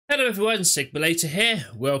Hello everyone, Sigmulator here.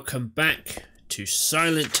 Welcome back to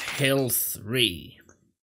Silent Hill 3.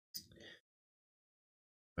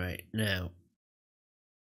 Right, now.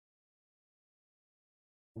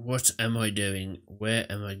 What am I doing? Where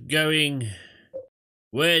am I going?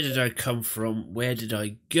 Where did I come from? Where did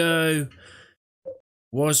I go?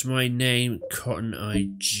 Was my name Cotton Eye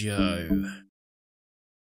Joe?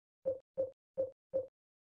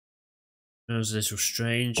 Sounds a little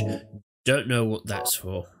strange. Don't know what that's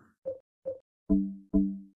for.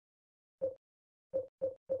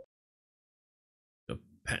 Got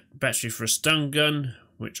battery for a stun gun,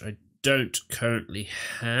 which I don't currently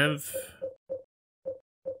have.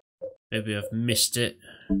 Maybe I've missed it.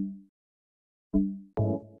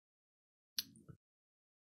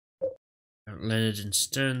 Leonard and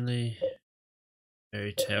Stanley.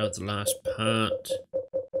 Fairy Tale, the last part.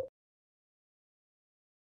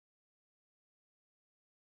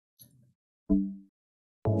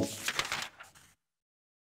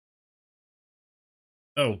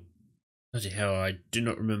 Oh, bloody hell, I do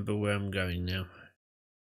not remember where I'm going now.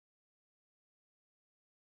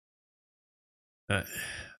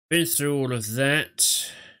 Been through all of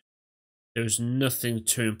that. There was nothing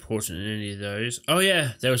too important in any of those. Oh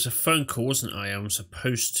yeah, there was a phone call, wasn't I? I'm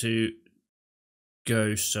supposed to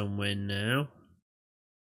go somewhere now.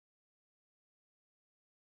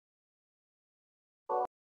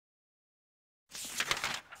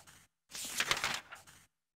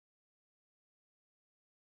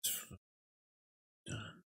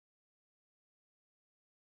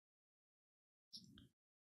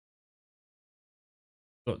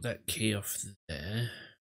 Got that key off there.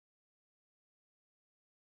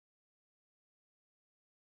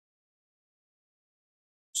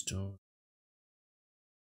 Store.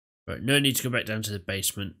 Right, no need to go back down to the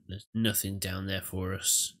basement. There's nothing down there for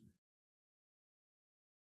us.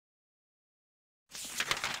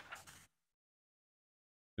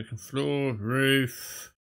 Second floor,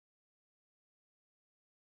 roof.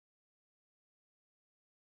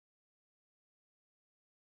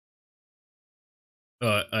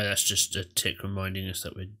 Oh, that's just a tick reminding us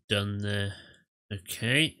that we're done there.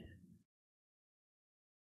 Okay.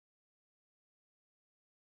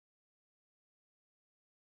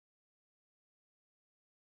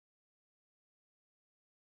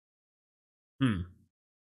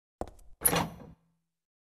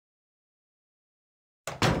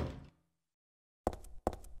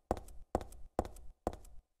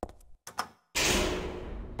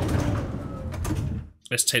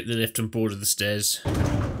 Let's take the lift on board of the stairs.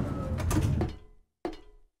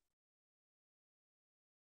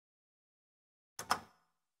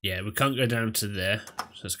 Yeah, we can't go down to there,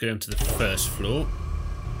 so let's go down to the first floor.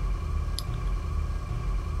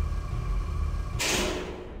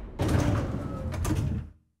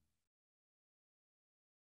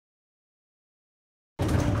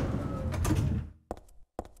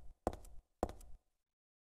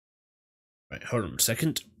 Right, hold on a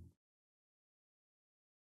second.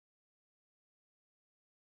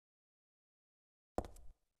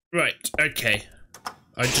 Right, okay.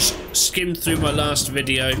 I just skimmed through my last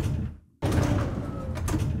video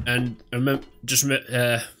and in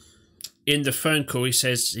the phone call he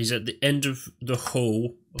says he's at the end of the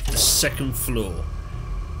hall of the second floor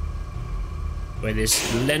where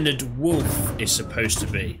this Leonard Wolf is supposed to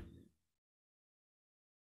be.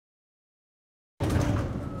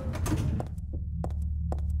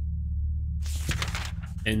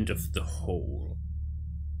 End of the hall.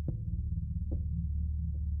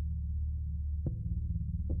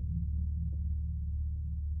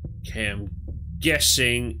 Okay, I'm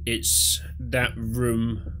guessing it's that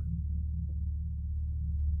room.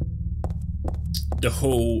 The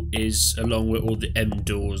hall is along where all the M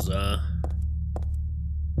doors are.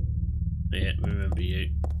 Yeah, remember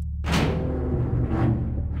you.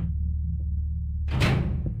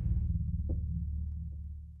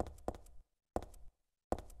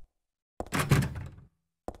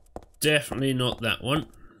 Definitely not that one.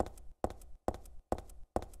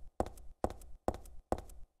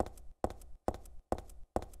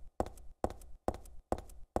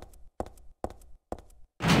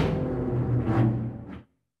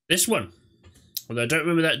 This one. Although I don't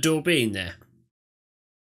remember that door being there.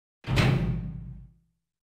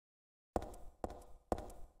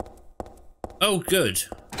 Oh, good.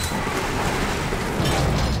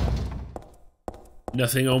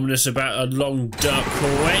 Nothing ominous about a long, dark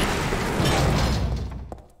hallway.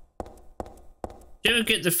 Do you ever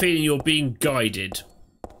get the feeling you're being guided?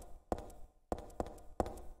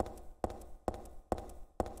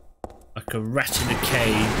 Like a rat in a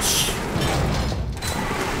cage.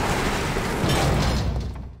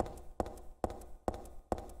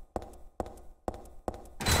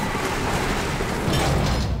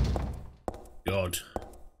 odd.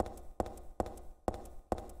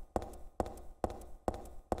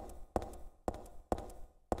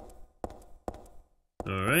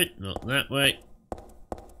 Alright, not that way.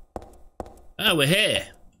 Ah, we're here!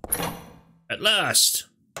 At last!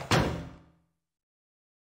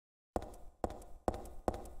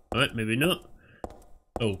 Alright, maybe not.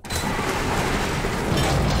 Oh.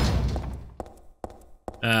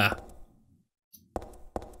 Ah.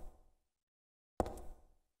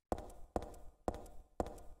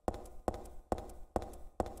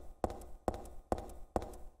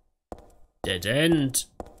 Dead end.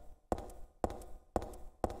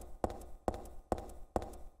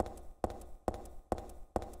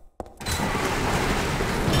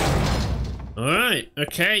 Alright,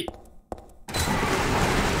 okay.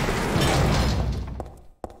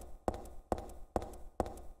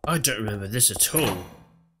 I don't remember this at all.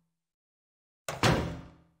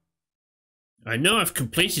 I know I've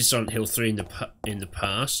completed Silent Hill 3 in the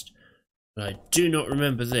past, but I do not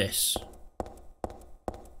remember this.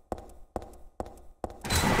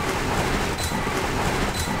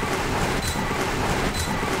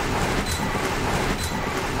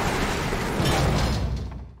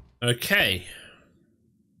 Okay.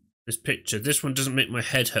 This picture, this one doesn't make my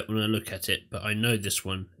head hurt when I look at it, but I know this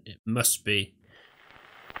one. It must be.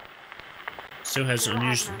 Still has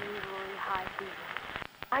unusual. High fever.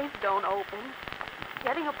 Eyes don't open.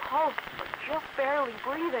 Getting a pulse, but just barely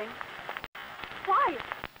breathing. Why?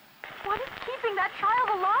 What is keeping that child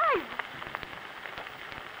alive?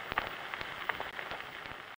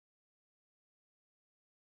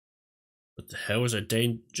 What the hell was I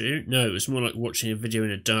danger? No, it was more like watching a video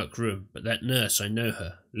in a dark room. But that nurse, I know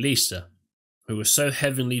her, Lisa, who was so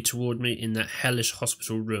heavenly toward me in that hellish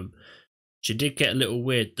hospital room. She did get a little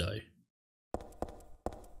weird though.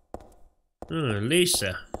 Oh,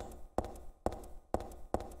 Lisa.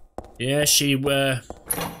 Yeah, she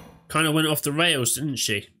kind of went off the rails, didn't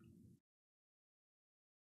she?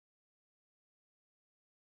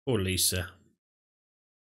 Poor Lisa.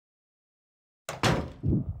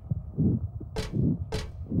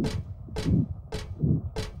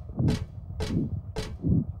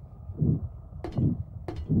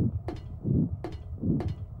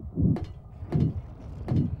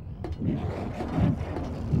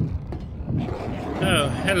 Oh,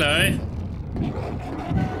 hello.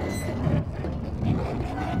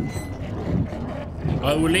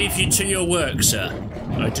 I will leave you to your work, sir.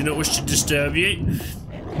 I do not wish to disturb you.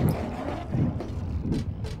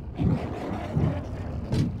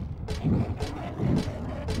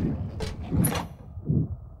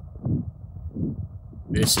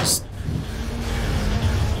 This is...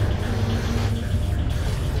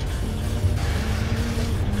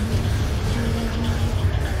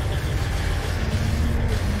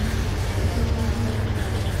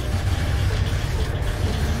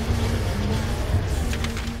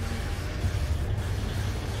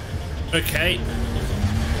 Okay.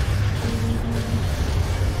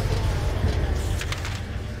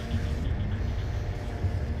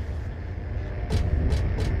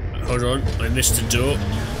 Hold on, I missed a door.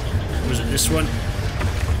 Was it this one?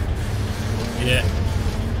 Yeah.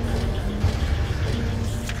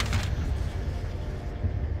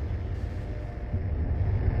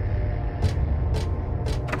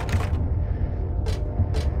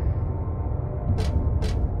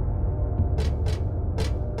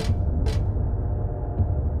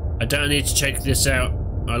 I don't need to check this out.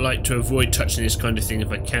 I like to avoid touching this kind of thing if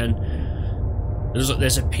I can. It looks like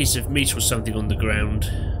there's a piece of meat or something on the ground.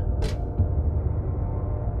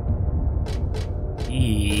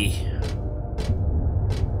 Eee.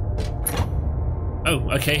 Oh,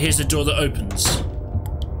 okay, here's the door that opens.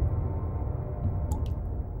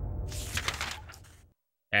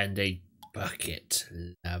 And a bucket.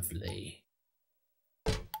 Lovely.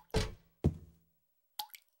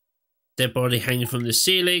 Dead body hanging from the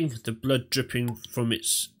ceiling, the blood dripping from it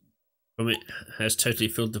has totally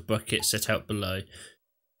filled the bucket set out below.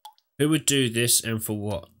 Who would do this and for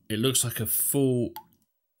what? It looks like a full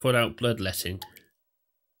out bloodletting.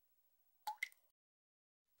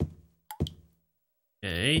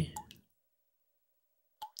 Okay.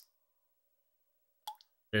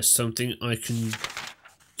 There's something I can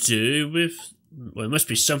do with... Well, it must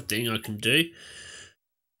be something I can do.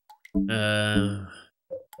 No.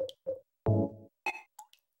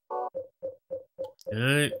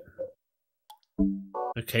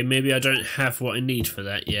 Okay, maybe I don't have what I need for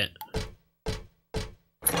that yet.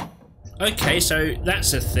 Okay, so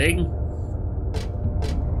that's a thing.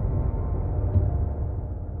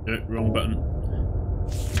 No, wrong button.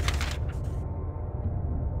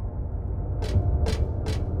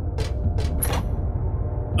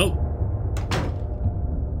 Oh.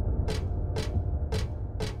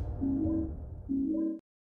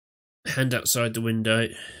 hand outside the window.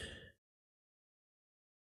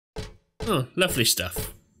 Oh, lovely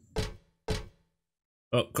stuff.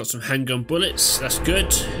 Oh, got some handgun bullets. That's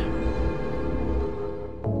good.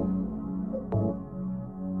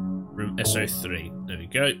 Room SO3. There we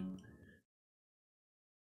go.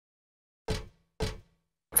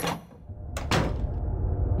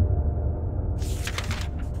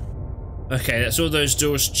 Okay, that's all those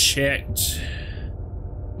doors checked.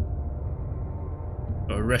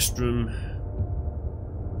 Got a restroom.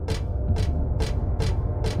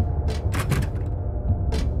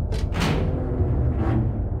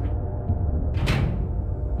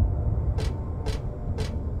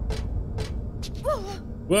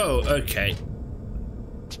 Whoa, okay.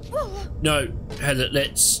 No, Heather,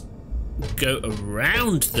 let's go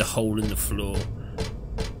around the hole in the floor.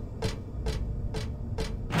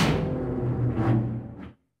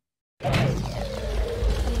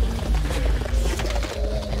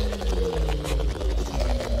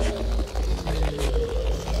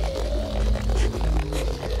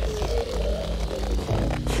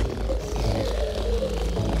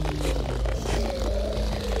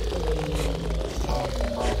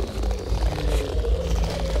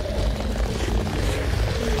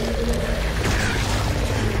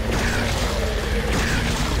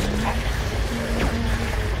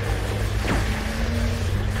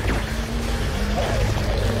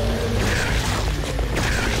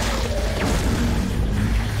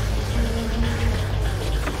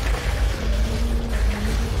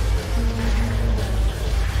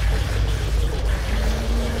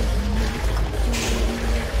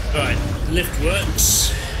 Lift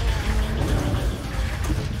works.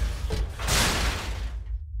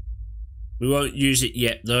 We won't use it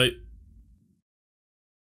yet though.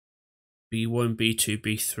 B1, B2,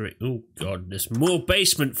 B3. Oh god, there's more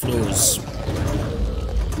basement floors.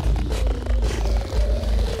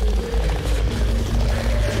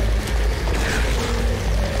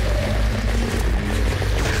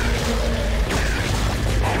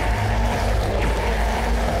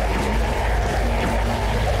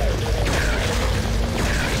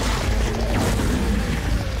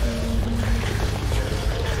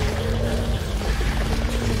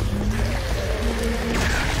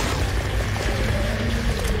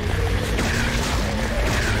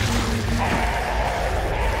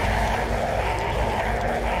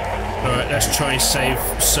 Let's try and save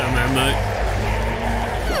some ammo.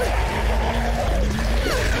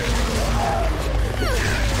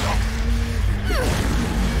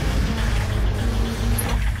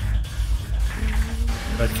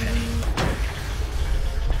 Okay.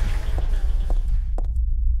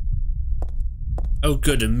 Oh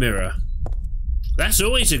good, a mirror. That's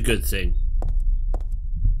always a good thing.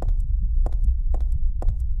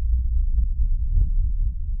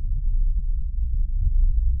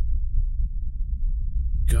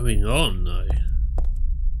 Going on though?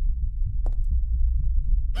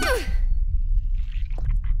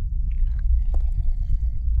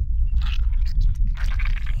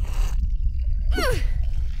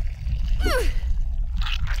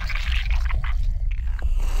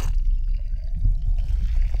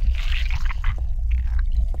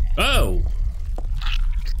 Oh!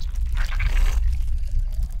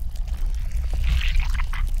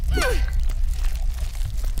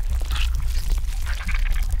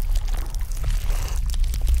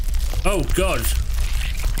 Oh god.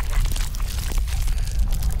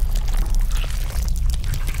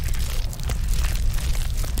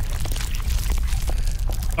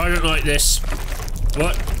 I don't like this.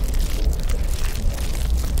 What?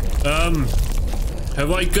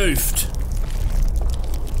 Have I goofed?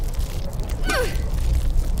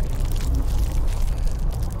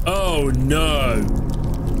 Oh no.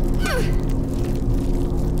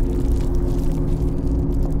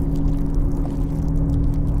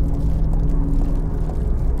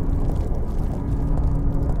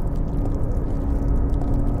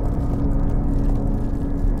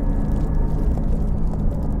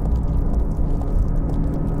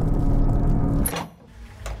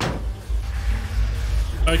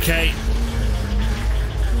 Okay.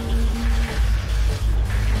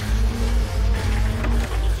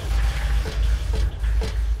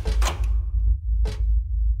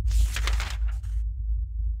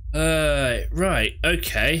 Right,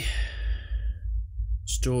 okay.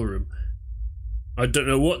 Storeroom. I don't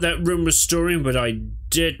know what that room was storing, but I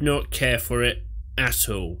did not care for it at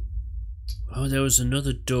all. Oh, there was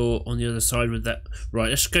another door on the other side with that. Right,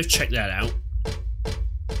 let's go check that out.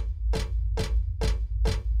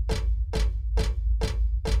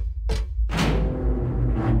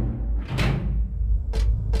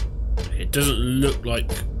 It doesn't look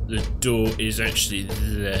like the door is actually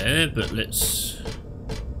there, but let's...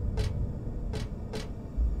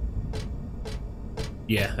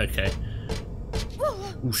 Yeah, okay.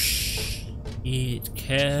 Oh, shit,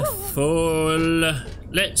 careful.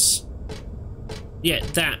 Let's... Yeah,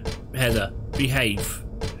 that, Heather. Behave.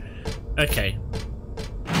 Okay.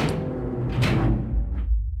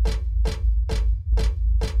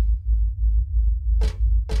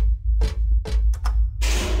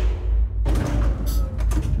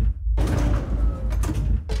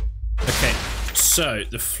 Okay, so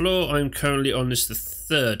the floor I'm currently on is the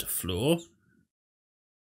 3rd floor.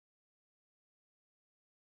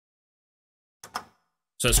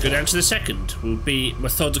 So let's go down to the 2nd. We'll be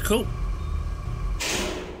methodical.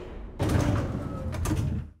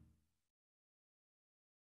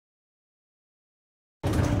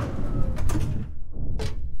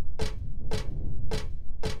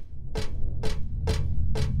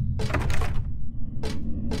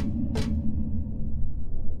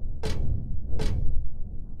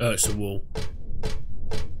 Oh, it's a wall.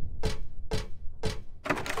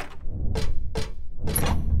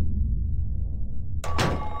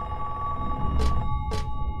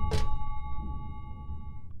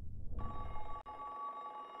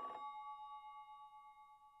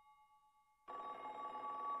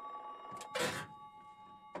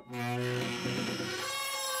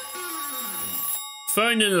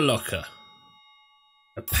 Phone in a locker.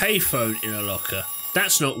 A payphone in a locker.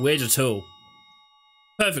 That's not weird at all.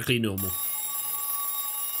 Perfectly normal.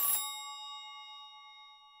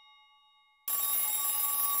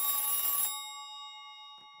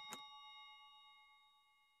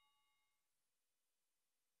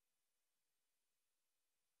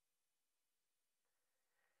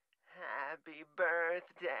 Happy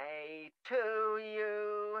birthday to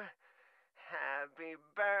you. Happy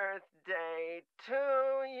birthday to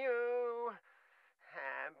you.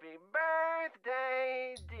 Happy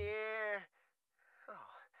birthday, dear.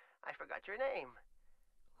 Oh, I forgot your name.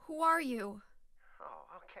 Who are you?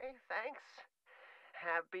 Oh, okay, thanks.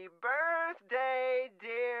 Happy birthday,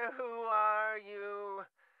 dear. Who are you?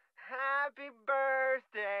 Happy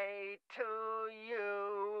birthday to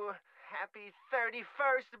you. Happy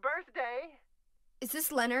 31st birthday. Is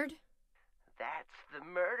this Leonard? That's the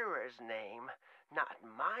murderer's name, not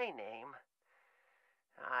my name.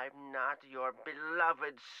 I'm not your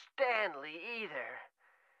beloved Stanley either.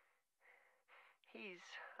 He's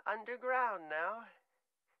underground now.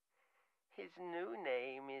 His new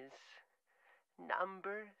name is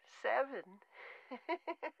Number 7.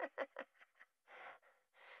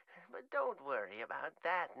 But don't worry about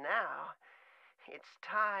that now. It's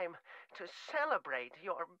time to celebrate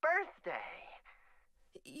your birthday.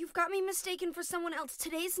 You've got me mistaken for someone else.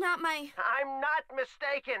 Today's not my... I'm not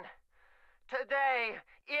mistaken. Today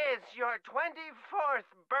is your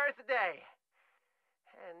 24th birthday.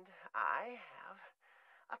 And I have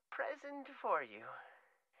a present for you.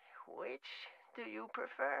 Which do you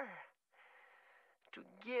prefer? To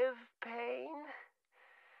give pain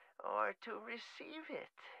or to receive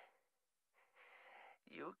it?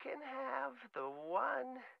 You can have the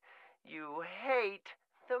one you hate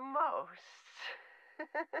the most.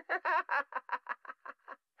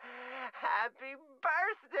 Happy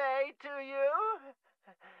birthday to you!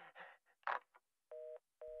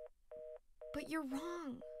 But you're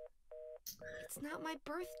wrong. It's not my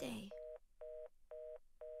birthday.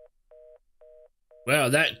 Well,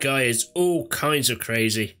 that guy is all kinds of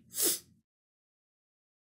crazy.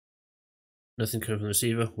 Nothing coming from the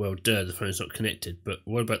receiver? Well, duh, the phone's not connected. But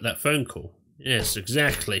what about that phone call? Yes,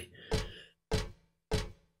 exactly.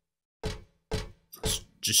 Let's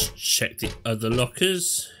just check the other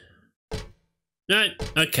lockers. No?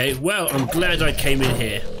 Okay, well, I'm glad I came in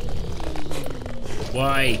here.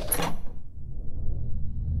 Why?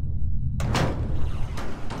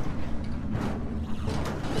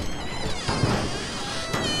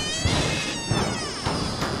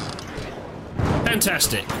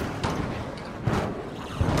 Fantastic.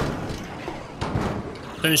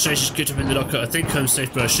 Demonstration's good up in the locker. I think I'm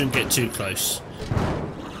safe, but I shouldn't get too close.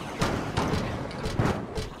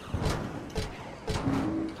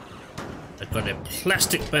 I've got a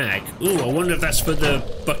plastic bag. Ooh, I wonder if that's for the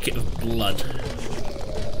bucket of blood.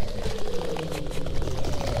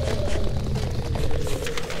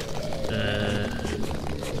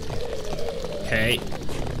 Okay.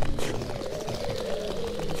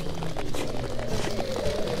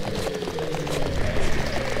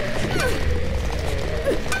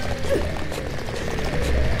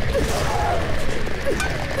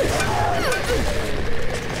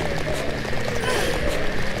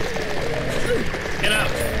 Get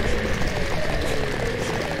up!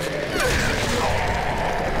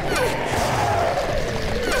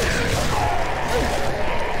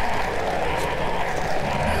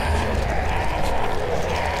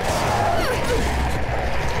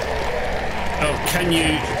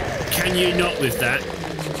 Can you not with that?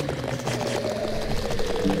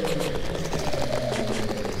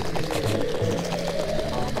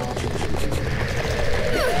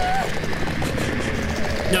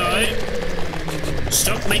 No.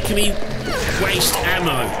 Stop making me waste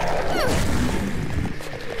ammo.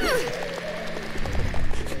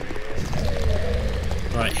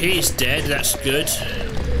 Right, he's dead, that's good.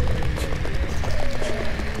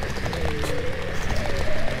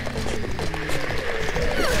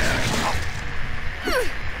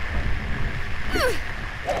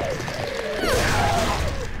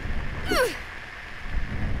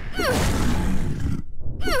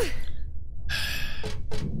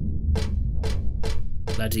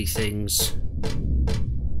 Bloody things.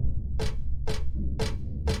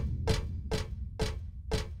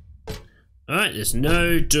 Alright, there's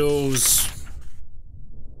no doors.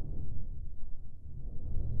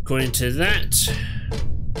 According to that.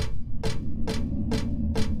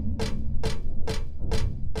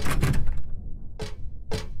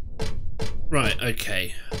 Right,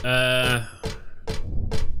 okay. I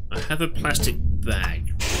have a plastic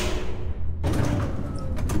bag.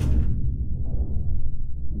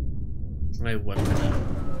 I wonder.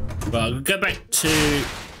 Well, I'll go back to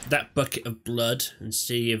that bucket of blood and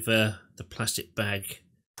see if the plastic bag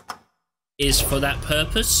is for that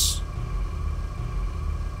purpose.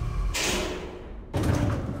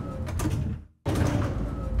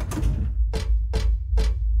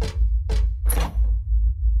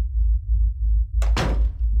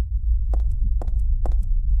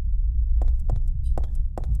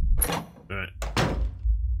 Alright.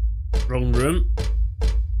 Wrong room.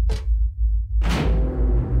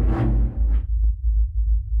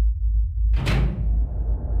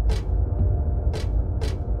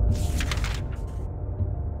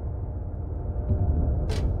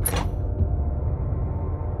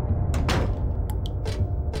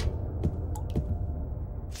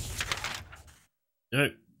 No,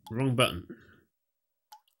 wrong button.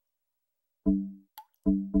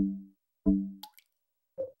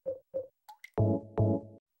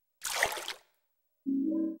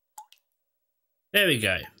 There we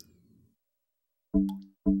go.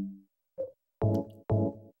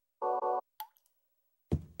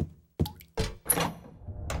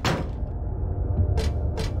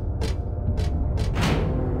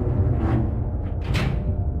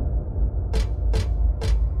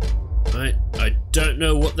 I don't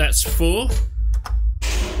know what that's for.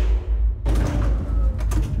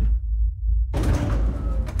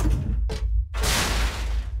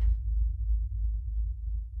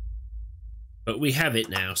 But we have it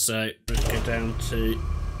now, so let's go down to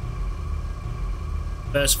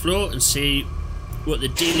first floor and see what the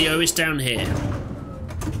dealio is down here.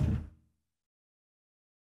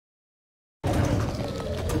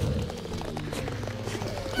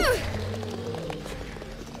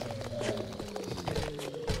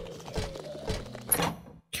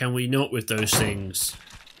 Can we not with those things?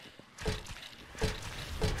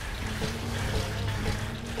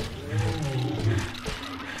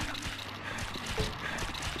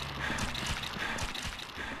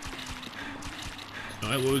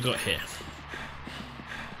 Alright, what we got here?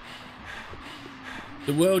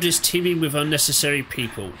 The world is teeming with unnecessary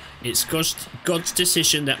people. It's God's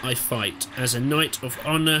decision that I fight. As a knight of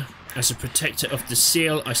honor, as a protector of the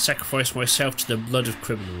seal, I sacrifice myself to the blood of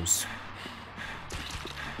criminals.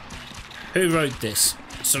 Who wrote this?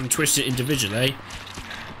 Some twisted individual, eh?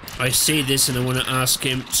 I see this and I want to ask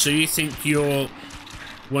him, so you think you're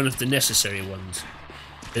one of the necessary ones?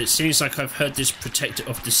 It seems like I've heard this protector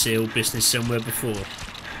of the seal business somewhere before.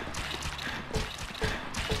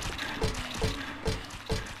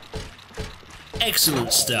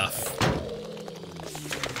 Excellent stuff.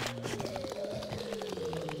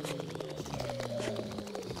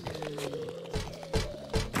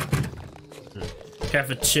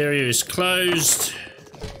 Cafeteria is closed.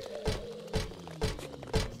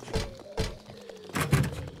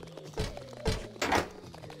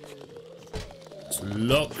 It's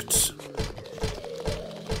locked.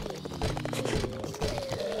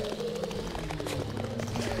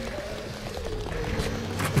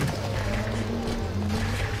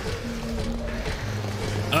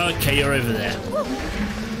 Okay, you're over there.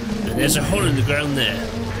 And there's a hole in the ground there.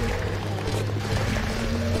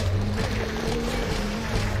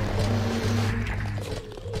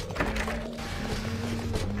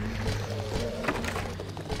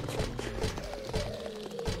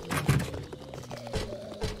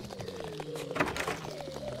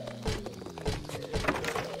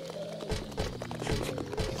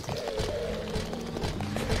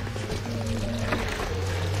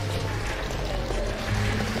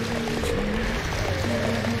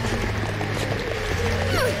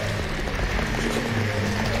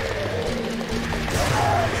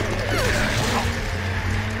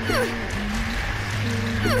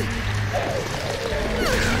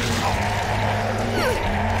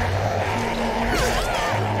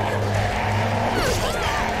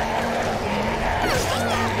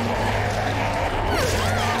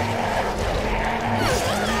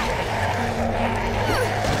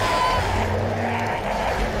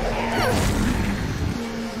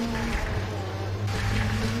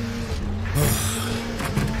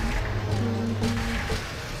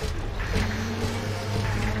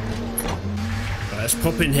 Let's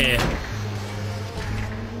pop in here.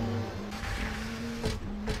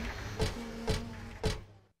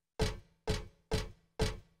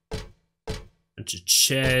 Bunch of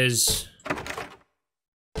chairs.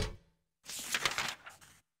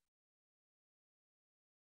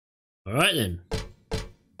 All right then.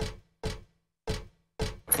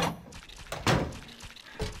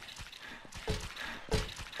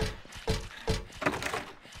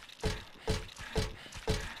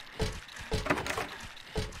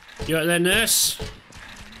 You out there, nurse?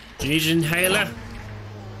 Do you need an inhaler?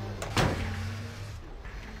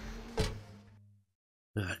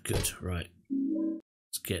 Ah, good. Right.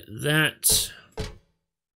 Let's get that.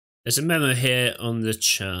 There's a memo here on the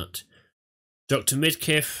chart. Dr.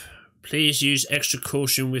 Midkiff, please use extra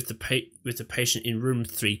caution with the patient in room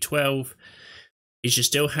 312. He should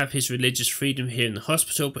still have his religious freedom here in the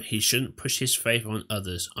hospital, but he shouldn't push his faith on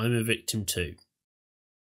others. I'm a victim too.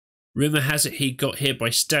 Rumour has it he got here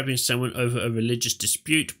by stabbing someone over a religious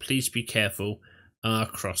dispute. Please be careful. R.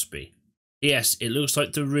 Crosby. Yes, it looks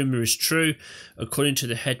like the rumour is true. According to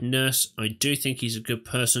the head nurse, I do think he's a good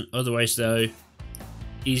person. Otherwise, though,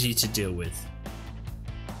 easy to deal with.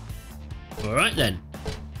 Alright then.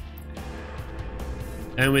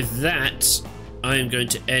 And with that, I am going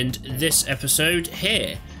to end this episode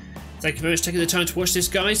here. Thank you very much for taking the time to watch this,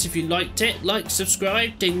 guys. If you liked it, like,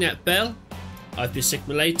 subscribe, ding that bell. I've been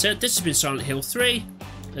Sigma Later, this has been Silent Hill 3,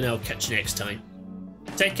 and I'll catch you next time.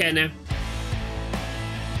 Take care now.